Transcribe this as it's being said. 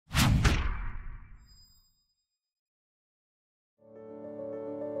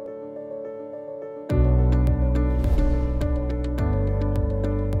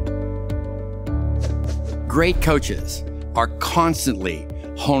Great coaches are constantly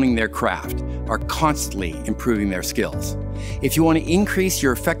honing their craft, are constantly improving their skills. If you want to increase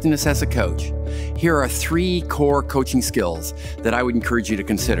your effectiveness as a coach, here are 3 core coaching skills that I would encourage you to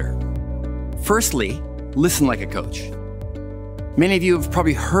consider. Firstly, listen like a coach. Many of you have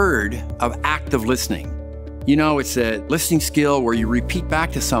probably heard of active listening. You know, it's a listening skill where you repeat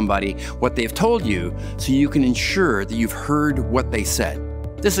back to somebody what they've told you so you can ensure that you've heard what they said.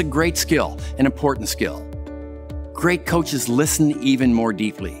 This is a great skill, an important skill. Great coaches listen even more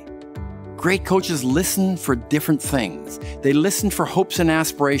deeply. Great coaches listen for different things. They listen for hopes and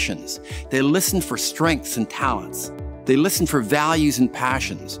aspirations. They listen for strengths and talents. They listen for values and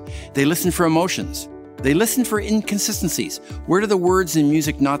passions. They listen for emotions. They listen for inconsistencies. Where do the words and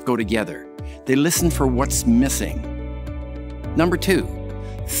music not go together? They listen for what's missing. Number 2,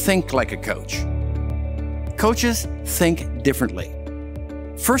 think like a coach. Coaches think differently.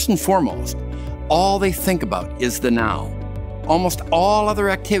 First and foremost, all they think about is the now. Almost all other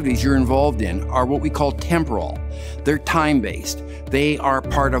activities you're involved in are what we call temporal. They're time-based. They are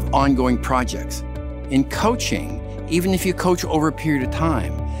part of ongoing projects. In coaching, even if you coach over a period of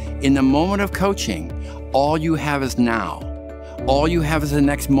time, in the moment of coaching, all you have is now. All you have is the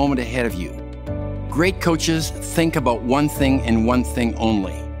next moment ahead of you. Great coaches think about one thing and one thing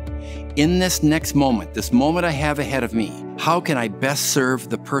only. In this next moment, this moment I have ahead of me, how can I best serve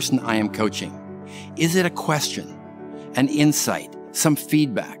the person I am coaching? Is it a question, an insight, some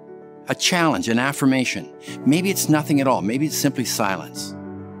feedback, a challenge, an affirmation? Maybe it's nothing at all. Maybe it's simply silence.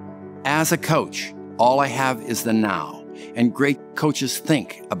 As a coach, all I have is the now, and great coaches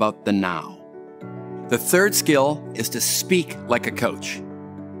think about the now. The third skill is to speak like a coach.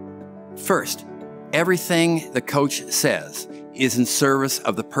 First, everything the coach says is in service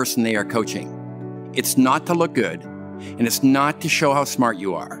of the person they are coaching. It's not to look good, and it's not to show how smart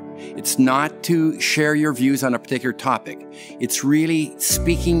you are. It's not to share your views on a particular topic. It's really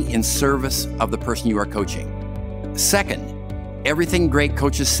speaking in service of the person you are coaching. Second, everything great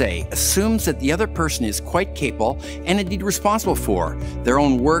coaches say assumes that the other person is quite capable and indeed responsible for their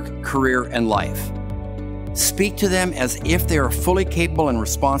own work, career, and life. Speak to them as if they are fully capable and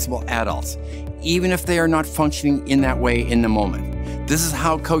responsible adults, even if they are not functioning in that way in the moment. This is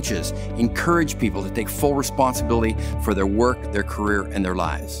how coaches encourage people to take full responsibility for their work, their career, and their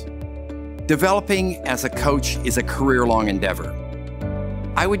lives. Developing as a coach is a career-long endeavor.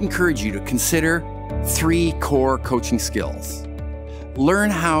 I would encourage you to consider 3 core coaching skills. Learn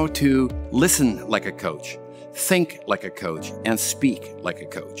how to listen like a coach, think like a coach, and speak like a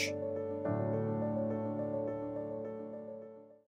coach.